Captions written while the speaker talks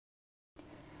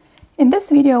In this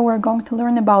video, we're going to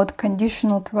learn about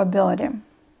conditional probability.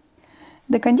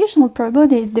 The conditional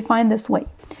probability is defined this way.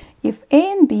 If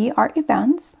A and B are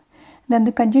events, then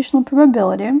the conditional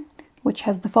probability, which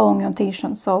has the following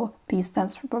notation, so P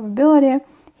stands for probability.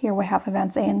 Here we have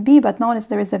events A and B, but notice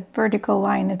there is a vertical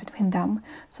line in between them.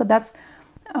 So that's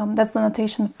the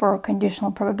notation for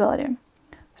conditional probability.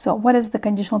 So what is the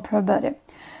conditional probability?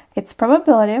 It's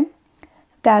probability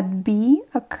that B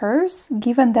occurs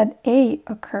given that A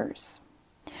occurs.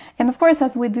 And of course,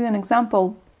 as we do an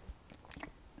example,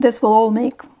 this will all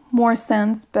make more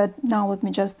sense, but now let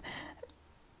me just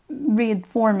read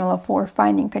formula for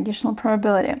finding conditional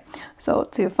probability. So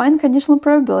to find conditional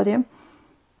probability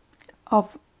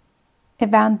of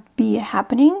event B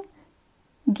happening,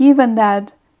 given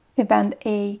that event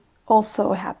A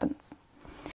also happens.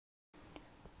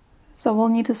 So we'll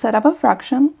need to set up a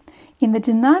fraction. In the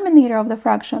denominator of the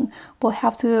fraction, we'll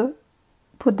have to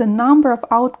put the number of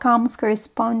outcomes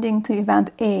corresponding to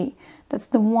event A. That's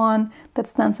the one that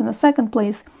stands in the second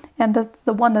place, and that's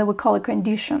the one that we call a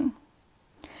condition.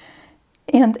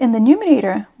 And in the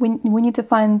numerator, we need to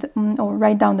find or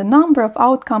write down the number of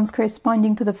outcomes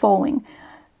corresponding to the following,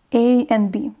 A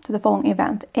and B, to the following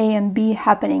event, A and B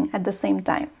happening at the same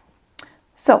time.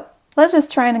 So let's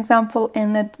just try an example,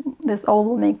 and this all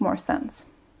will make more sense.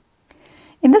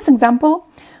 In this example,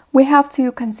 we have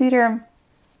to consider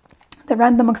the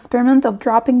random experiment of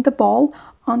dropping the ball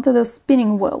onto the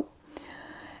spinning wheel.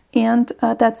 And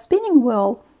that spinning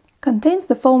wheel contains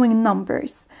the following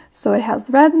numbers. So it has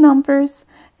red numbers,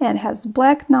 and it has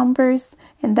black numbers,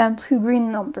 and then two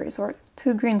green numbers, or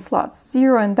two green slots,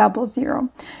 0 and 00.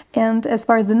 And as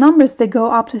far as the numbers, they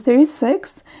go up to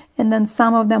 36, and then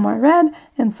some of them are red,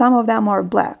 and some of them are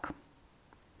black.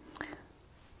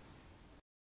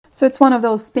 So it's one of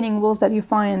those spinning wheels that you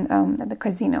find at the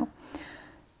casino.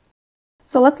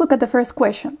 So let's look at the first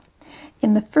question.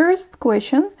 In the first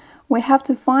question, we have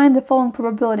to find the following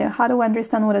probability. How do I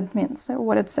understand what it means, or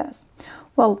what it says?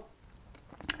 Well,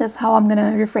 that's how I'm going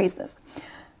to rephrase this.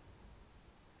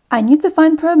 I need to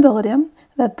find probability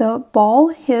that the ball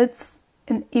hits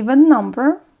an even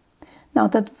number. Now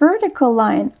that vertical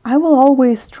line, I will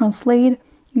always translate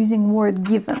using word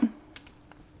given.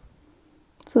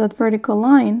 So that vertical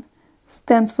line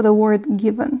stands for the word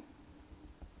given.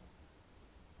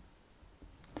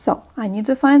 So I need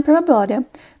to find probability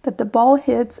that the ball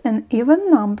hits an even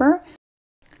number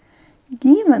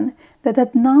given that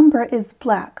that number is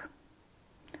black.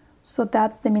 So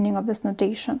that's the meaning of this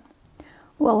notation.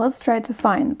 Well, let's try to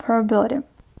find probability.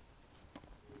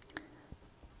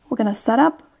 We're going to set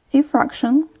up a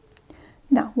fraction.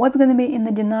 Now, what's going to be in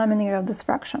the denominator of this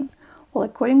fraction? Well,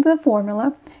 according to the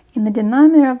formula, in the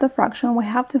denominator of the fraction, we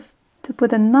have to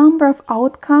put a number of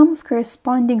outcomes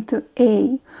corresponding to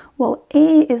A. Well,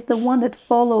 A is the one that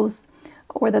follows,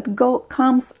 or that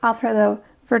comes after the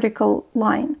vertical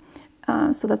line.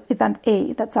 So that's event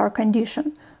A, that's our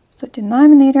condition. So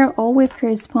denominator always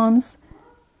corresponds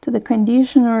to the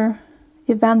condition or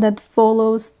event that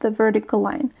follows the vertical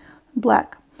line,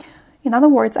 black. In other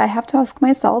words, I have to ask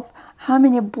myself, how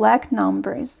many black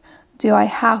numbers do I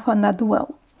have on that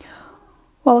wheel?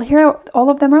 Well, here all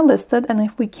of them are listed, and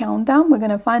if we count them, we're going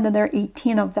to find that there are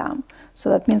 18 of them. So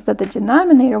that means that the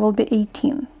denominator will be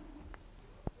 18.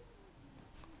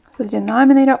 So the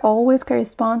denominator always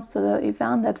corresponds to the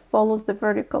event that follows the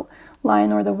vertical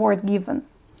line or the word given.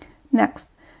 Next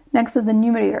is the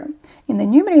numerator. In the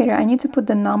numerator, I need to put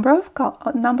the number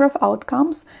of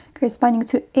outcomes corresponding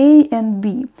to A and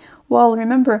B. Well,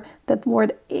 remember that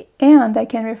word and I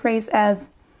can rephrase as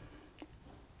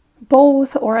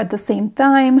both or at the same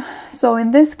time. So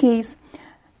in this case,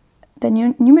 the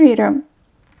numerator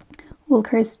will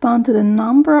correspond to the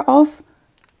number of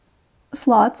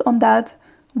slots on that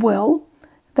wheel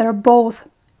that are both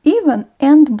even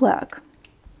and black.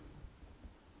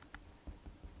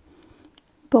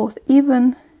 Both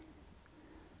even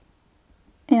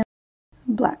and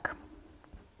black.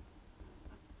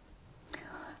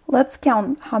 Let's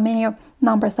count how many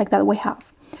numbers like that we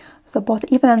have. So both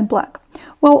even and black.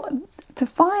 Well, to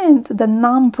find the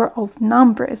number of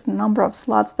numbers, the number of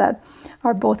slots that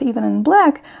are both even and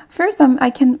black, first I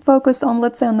can focus on,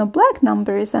 let's say, on the black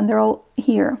numbers, and they're all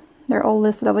here. They're all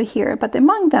listed over here. But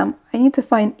among them, I need to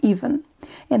find even.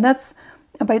 And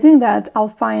by doing that, I'll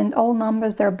find all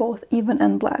numbers that are both even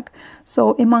and black.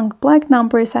 So among black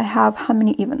numbers, I have how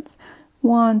many evens?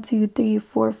 1, 2, 3,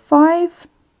 4, 5,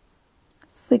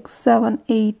 6, 7,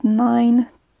 8, 9,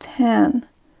 10.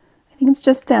 I think it's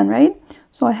just 10, right?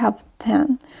 So I have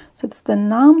 10. So it's the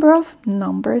number of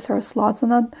numbers or slots on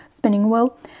that spinning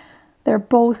wheel. They're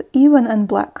both even and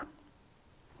black.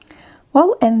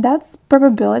 Well, and that's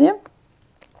probability.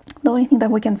 The only thing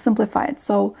that we can simplify it.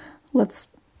 So let's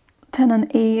 10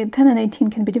 and 18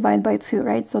 can be divided by 2,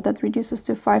 right? So that reduces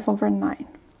to 5/9.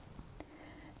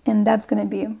 And that's going to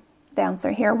be the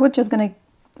answer here. We're just going to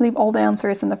leave all the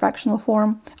answers in the fractional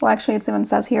form. Well, actually, it even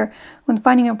says here, when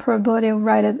finding a probability,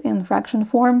 write it in fraction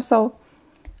form. So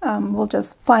we'll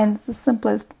just find the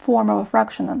simplest form of a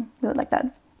fraction and do it like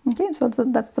that. Okay, so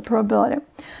that's the probability.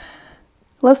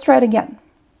 Let's try it again.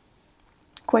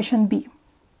 Question B.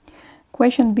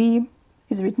 Question B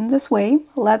is written this way.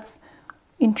 Let's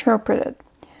interpret it.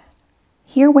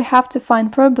 Here we have to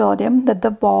find probability that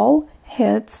the ball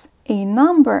hits a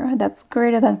number that's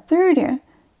greater than 30,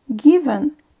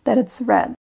 given that it's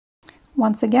red.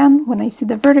 Once again, when I see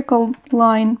the vertical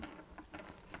line,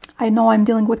 I know I'm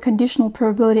dealing with conditional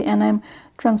probability and I'm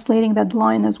translating that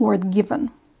line as word given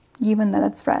that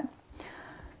it's red.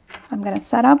 I'm going to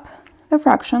set up the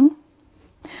fraction.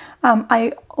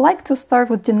 I like to start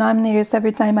with denominators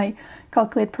every time I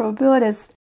calculate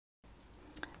probabilities.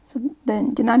 So the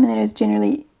denominator is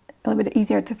generally a little bit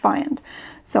easier to find.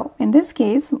 So in this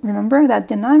case, remember that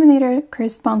denominator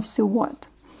corresponds to what?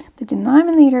 The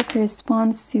denominator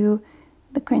corresponds to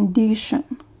the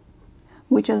condition,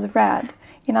 which is red.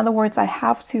 In other words, I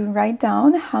have to write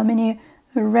down how many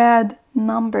red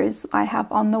numbers I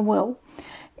have on the wheel.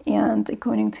 And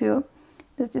according to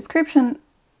this description,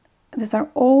 these are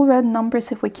all red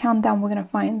numbers. If we count them, we're going to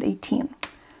find 18.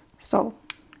 So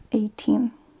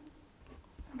 18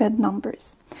 red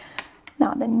numbers.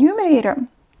 Now the numerator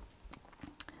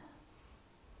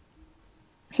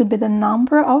should be the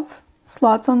number of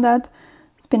slots on that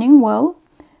spinning wheel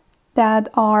that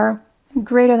are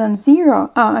greater than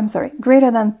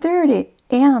greater than 30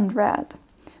 and red.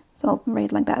 So I'll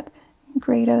write like that,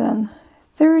 greater than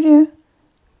 30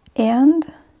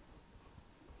 and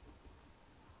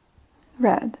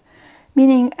red,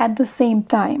 meaning at the same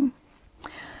time.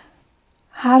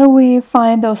 How do we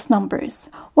find those numbers?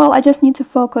 Well, I just need to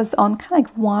focus on kind of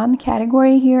like one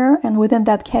category here, and within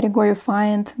that category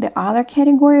find the other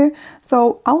category.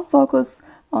 So I'll focus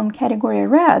on category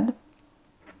red.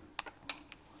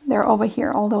 They're over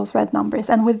here, all those red numbers.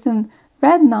 And within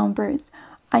red numbers,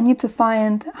 I need to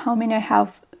find how many I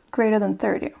have greater than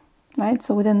 30, right?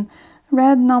 So within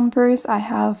red numbers, I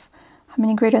have how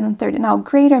many greater than 30. Now,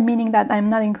 greater meaning that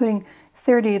I'm not including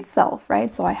 30 itself,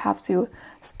 right? So I have to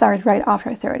start right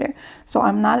after 30. So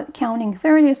I'm not counting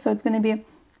 30, so it's going to be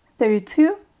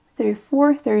 32,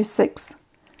 34, 36.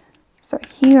 So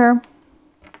here,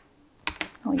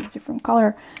 I'll use different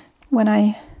color. When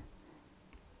I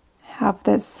have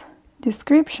this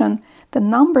description, the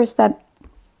numbers that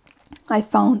I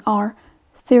found are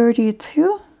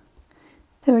 32,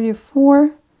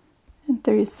 34, and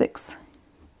 36.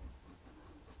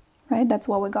 Right? That's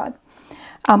what we got.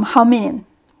 How many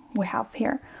we have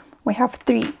here? We have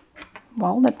 3.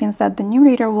 Well, that means that the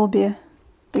numerator will be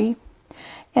 3.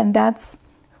 And that's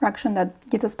a fraction that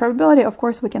gives us probability. Of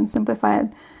course, we can simplify it.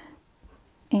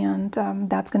 And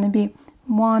that's going to be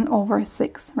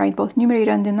 1/6, right? Both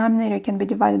numerator and denominator can be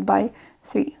divided by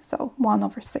 3. So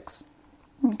 1/6.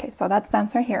 Okay, so that's the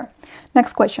answer here.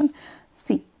 Next question.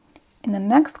 C. In the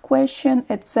next question,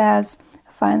 it says,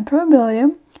 find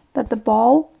probability that the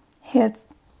ball hits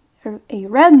a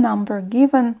red number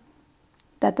given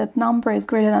that that number is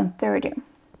greater than 30.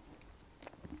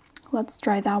 Let's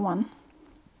try that one.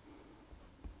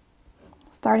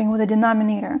 Starting with the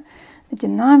denominator. The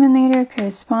denominator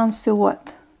corresponds to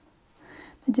what?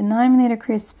 The denominator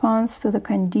corresponds to the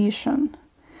condition,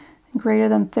 greater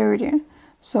than 30.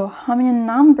 So how many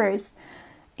numbers?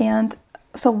 And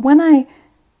so when I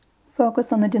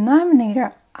focus on the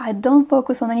denominator, I don't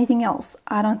focus on anything else.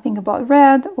 I don't think about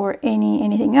red or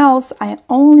anything else. I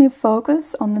only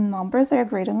focus on the numbers that are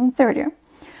greater than 30,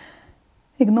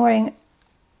 ignoring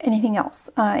anything else,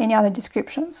 any other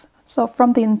descriptions. So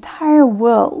from the entire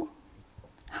wheel,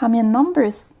 how many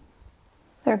numbers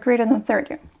that are greater than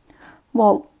 30?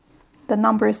 Well, the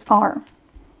numbers are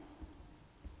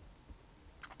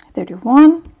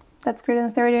 31, that's greater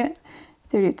than 30,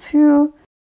 32,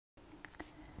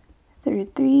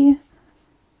 33,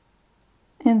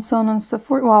 and so on and so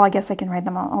forth. Well, I guess I can write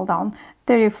them all down.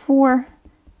 34,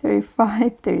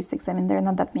 35, 36. I mean, there are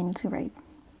not that many to write,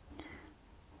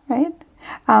 right?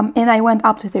 And I went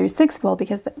up to 36, well,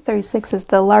 because 36 is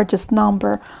the largest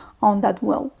number on that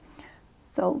wheel.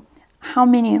 So how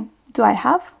many do I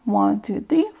have? 1, 2,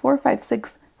 3, 4, 5,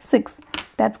 6, 6.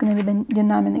 That's going to be the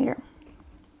denominator.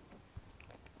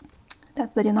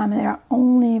 That's the denominator.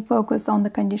 Only focus on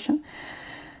the condition.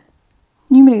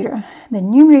 Numerator. The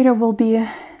numerator will be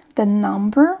the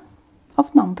number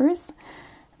of numbers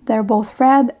that are both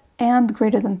red and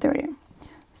greater than 30.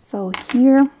 So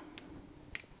here,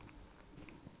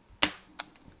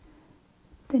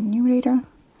 the numerator,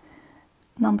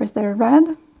 numbers that are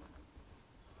red,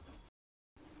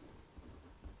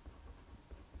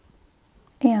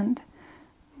 and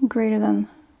greater than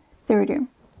 30.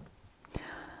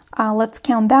 Let's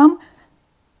count them.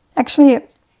 Actually,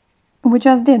 we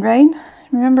just did, right?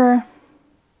 Remember,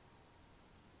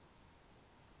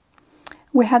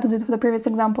 we had to do it for the previous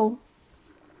example.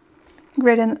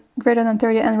 Greater than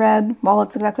 30 and red, well,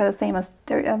 it's exactly the same as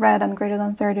red and greater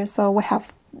than 30, so we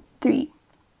have 3.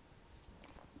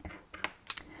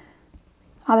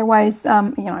 Otherwise,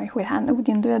 if we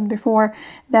didn't do it before,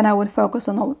 then I would focus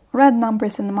on all red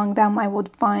numbers, and among them I would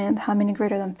find how many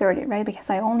greater than 30, right? Because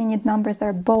I only need numbers that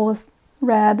are both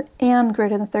red and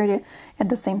greater than 30 at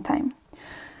the same time.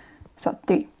 So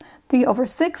 3. 3 over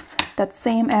 6, that's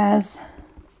same as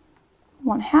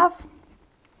 1/2.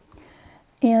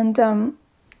 And,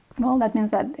 well, that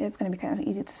means that it's going to be kind of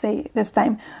easy to say this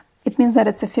time. It means that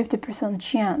it's a 50%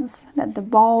 chance that the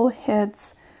ball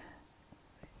hits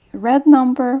a red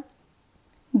number,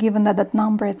 given that that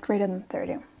number is greater than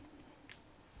 30.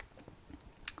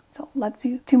 So let's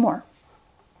do 2 more.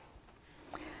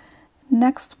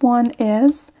 Next one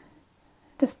is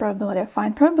this probability.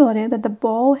 Find probability that the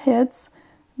ball hits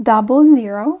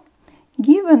 00,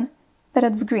 given that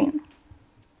it's green.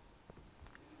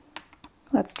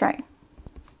 Let's try.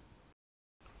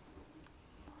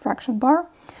 Fraction bar.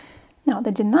 Now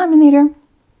the denominator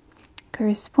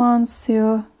corresponds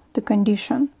to the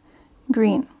condition,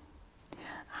 green.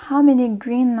 How many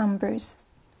green numbers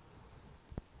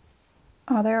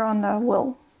are there on the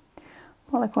wheel?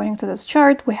 Well, according to this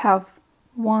chart, we have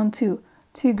 1, 2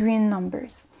 green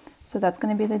numbers. So that's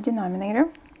going to be the denominator.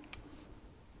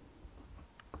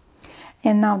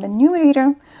 And now the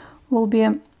numerator will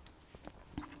be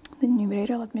the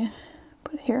numerator, let me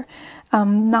put it here,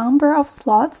 number of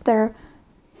slots. They're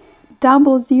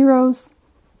 00s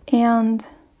and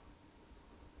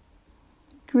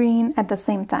green at the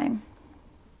same time.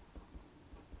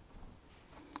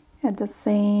 At the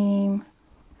same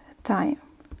time.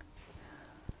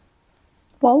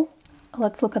 Well,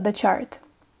 let's look at the chart.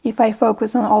 If I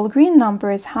focus on all green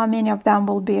numbers, how many of them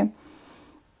will be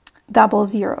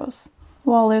 00s?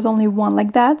 Well, there's only one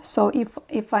like that, so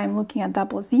if I'm looking at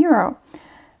 00,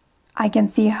 I can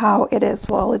see how it is.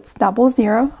 Well, it's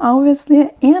 00, obviously,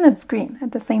 and it's green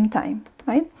at the same time,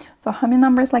 right? So how many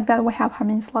numbers like that we have, how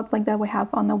many slots like that we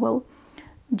have on the wheel?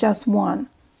 Just 1,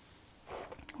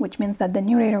 which means that the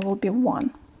numerator will be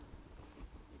 1.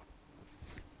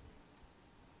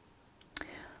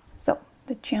 So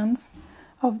the chance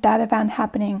of that event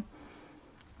happening,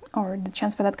 or the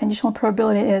chance for that conditional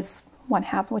probability, is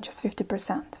 1/2, which is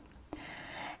 50%.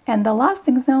 And the last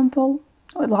example,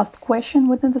 or last question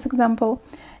within this example,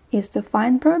 is to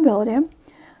find probability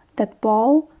that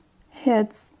ball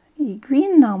hits a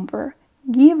green number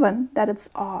given that it's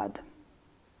odd.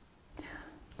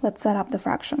 Let's set up the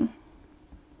fraction.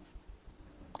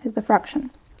 Here's the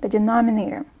fraction, the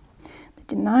denominator. The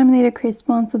denominator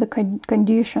corresponds to the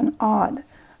condition, odd.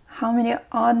 How many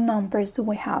odd numbers do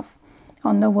we have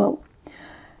on the wheel?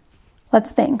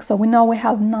 Let's think. So we know we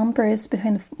have numbers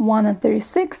between 1 and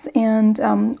 36, and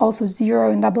also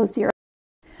 0 and 00.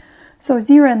 So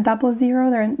 0 and 00,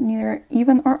 they're neither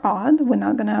even or odd. We're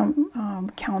not gonna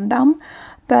count them.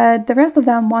 But the rest of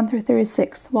them, 1 through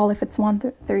 36. Well, if it's 1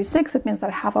 through 36, it means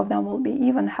that half of them will be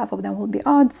even, half of them will be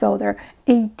odd. So there are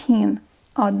 18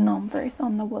 odd numbers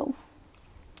on the wheel.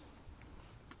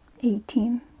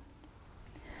 18.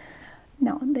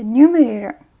 Now the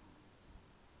numerator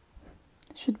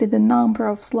should be the number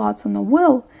of slots on the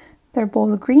wheel. They're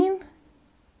both green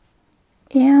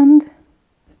and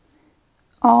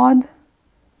odd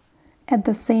at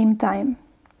the same time.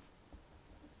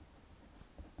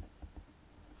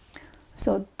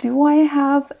 So do I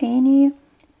have any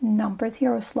numbers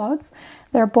here or slots?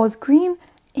 They're both green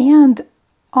and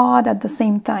odd at the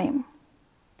same time.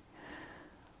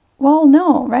 Well,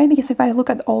 no, right? Because if I look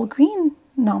at all green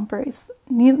numbers,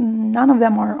 none of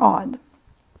them are odd.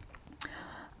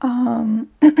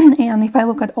 And if I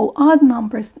look at all odd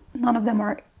numbers, none of them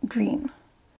are green.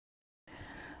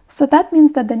 So that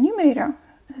means that the numerator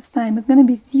this time is going to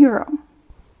be 0.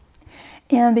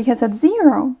 And because at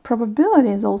 0, probability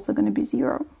is also going to be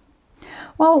 0.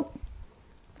 Well,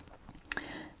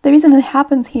 the reason it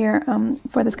happens here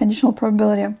for this conditional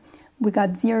probability, we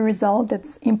got 0 result,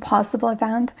 that's impossible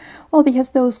event. Well, because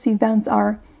those two events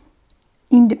are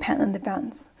independent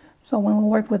events. So when we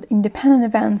work with independent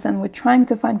events and we're trying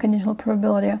to find conditional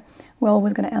probability, we're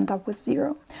always going to end up with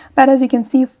 0. But as you can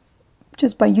see,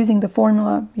 just by using the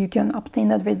formula, you can obtain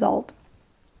that result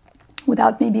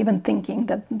without maybe even thinking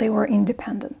that they were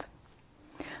independent.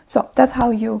 So that's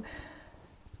how you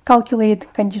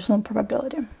calculate conditional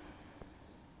probability.